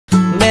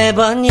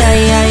매번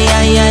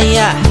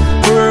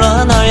야야야야야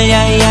불러 널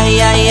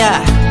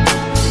야야야야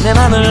내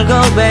맘을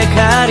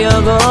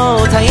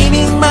고백하려고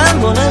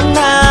타이밍만 보는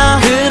나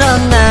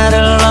그런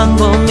나를 넌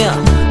보며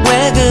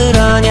왜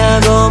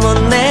그러냐고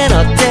묻네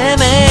너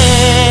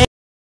때문에.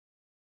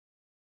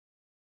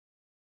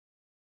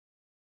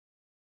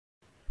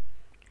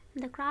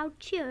 The crowd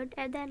cheered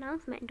at the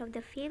announcement of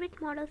their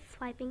favorite model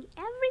swiping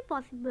every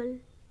possible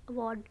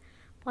award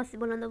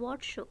possible on the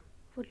award show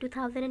for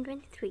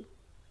 2023.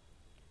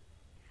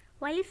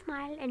 While he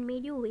smiled and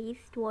made your ways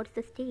towards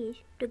the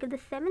stage to give the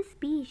seventh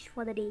speech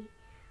for the day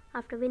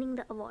after winning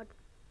the award.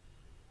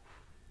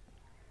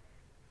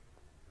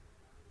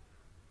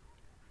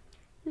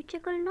 You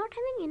chuckled, not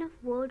having enough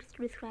words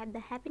to describe the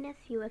happiness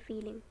you were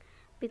feeling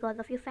because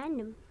of your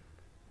fandom.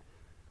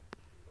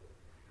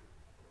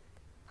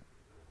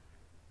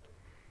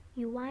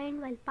 You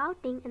whined while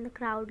pouting, and the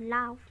crowd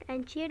laughed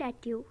and cheered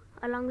at you,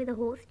 along with the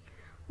host,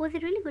 who was a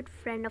really good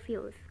friend of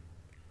yours,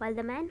 while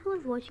the man who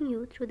was watching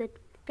you through the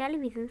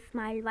television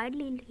smiled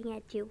widely looking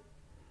at you.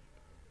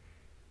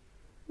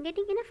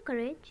 Getting enough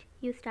courage,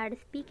 you started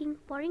speaking,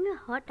 pouring your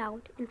heart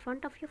out in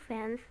front of your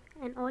fans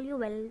and all your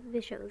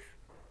well-wishers.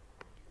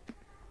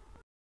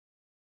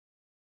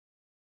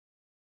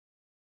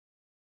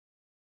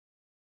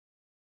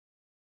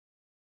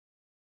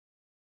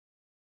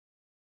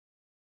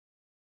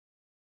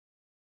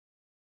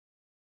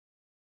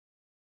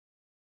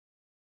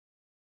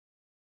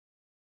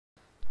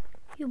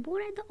 You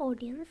bowed at the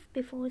audience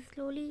before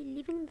slowly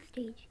leaving the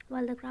stage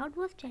while the crowd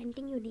was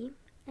chanting your name,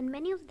 and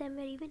many of them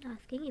were even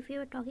asking if you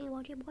were talking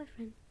about your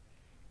boyfriend.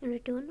 In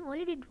return, all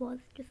you did was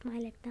to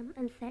smile at them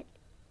and said,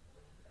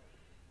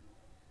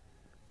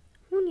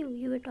 "Who knew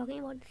you were talking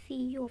about the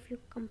CEO of your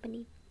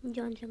company,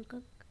 John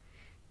Jungkook?"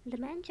 The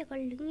man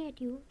chuckled looking at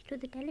you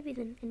through the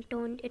television and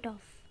turned it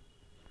off.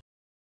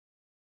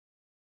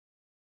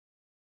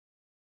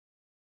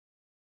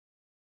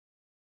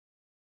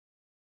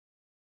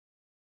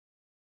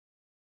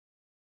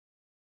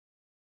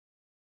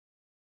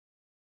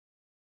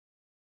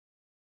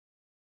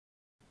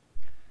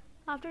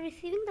 After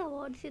receiving the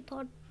awards, you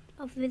thought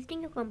of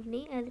visiting your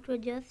company as it was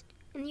just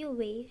in your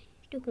way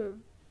to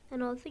home.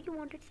 And also, you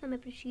wanted some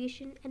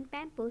appreciation and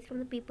pampers from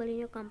the people in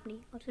your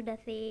company, or should I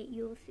say,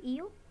 your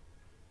CEO?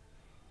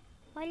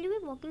 While you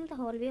were walking the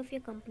hallway of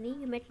your company,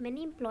 you met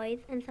many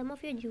employees and some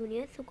of your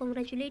juniors who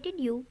congratulated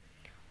you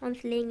on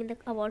slaying in the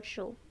award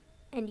show,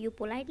 and you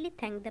politely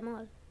thanked them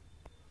all.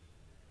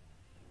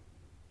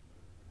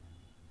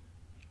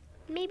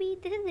 Maybe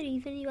this is the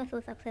reason you are so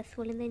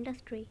successful in the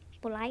industry,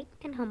 polite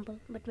and humble,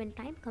 but when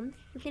time comes,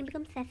 you can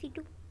become sassy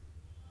too.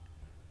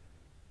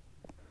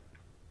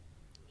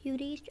 You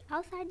reached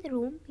outside the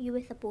room you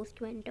were supposed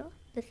to enter,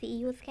 the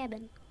CEO's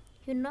cabin.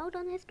 You knocked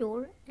on his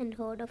door and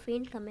heard a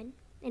faint comment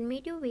and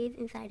made your way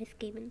inside his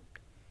cabin.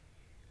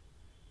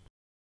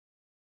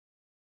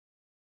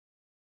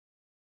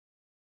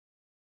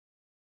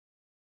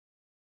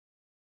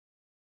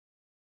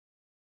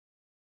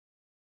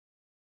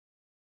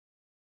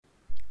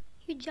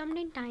 You jumped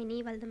in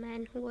tiny while the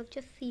man who was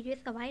just serious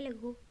a while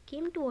ago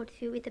came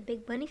towards you with a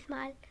big bunny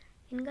smile,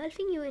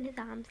 engulfing you in his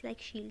arms like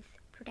shields,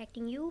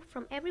 protecting you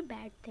from every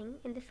bad thing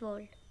in this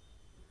world.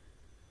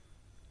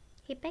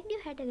 He pecked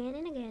your head again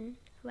and again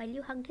while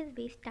you hugged his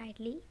waist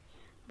tightly,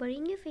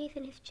 burying your face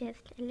in his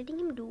chest and letting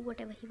him do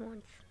whatever he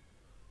wants.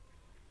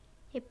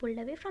 He pulled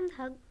away from the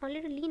hug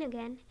only to lean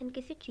again and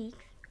kiss your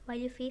cheeks while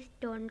your face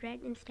turned red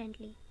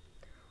instantly.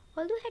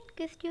 Although he had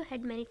kissed your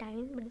head many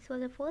times, but this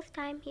was the first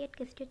time he had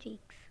kissed your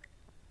cheeks.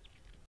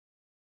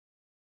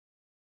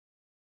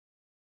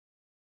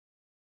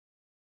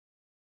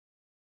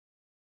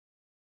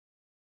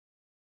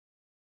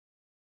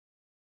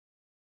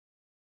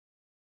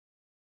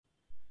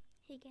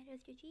 He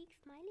caressed your cheeks,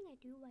 smiling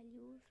at you while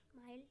you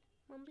smiled,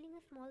 mumbling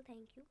a small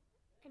thank you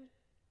and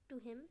to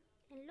him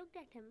and looked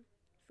at him.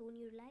 Soon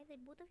you realized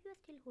that both of you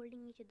are still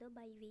holding each other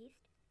by waist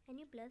and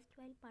you blushed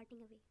while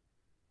parting away.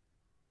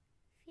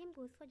 Same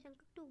goes for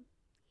Jungkook too.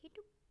 He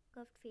took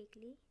cuffed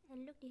fakely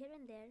and looked here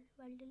and there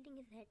while tilting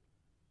his head.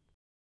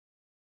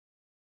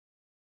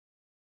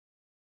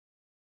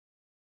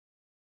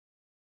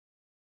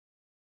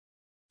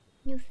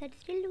 You sat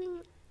still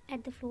looking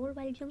at the floor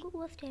while Jungkook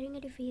was staring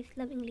at your face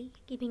lovingly,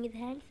 keeping his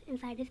hands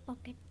inside his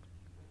pocket.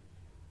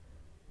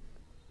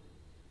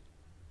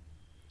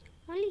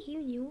 Only he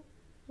knew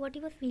what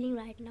he was feeling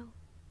right now.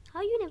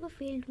 How you never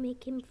failed to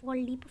make him fall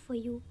deeper for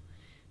you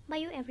by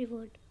your every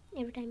word.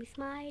 Every time you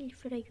smile, you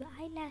flutter your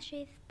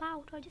eyelashes,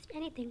 pout, or just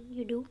anything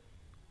you do,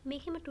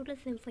 make him a total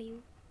sim for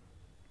you.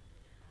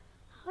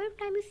 How every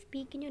time you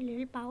speak in your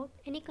little pout,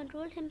 and he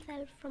controlled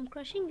himself from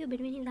crushing you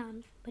between his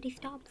arms, but he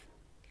stops,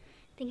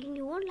 thinking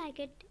you won't like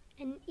it,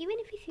 and even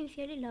if he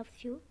sincerely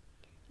loves you,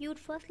 you would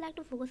first like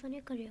to focus on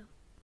your career.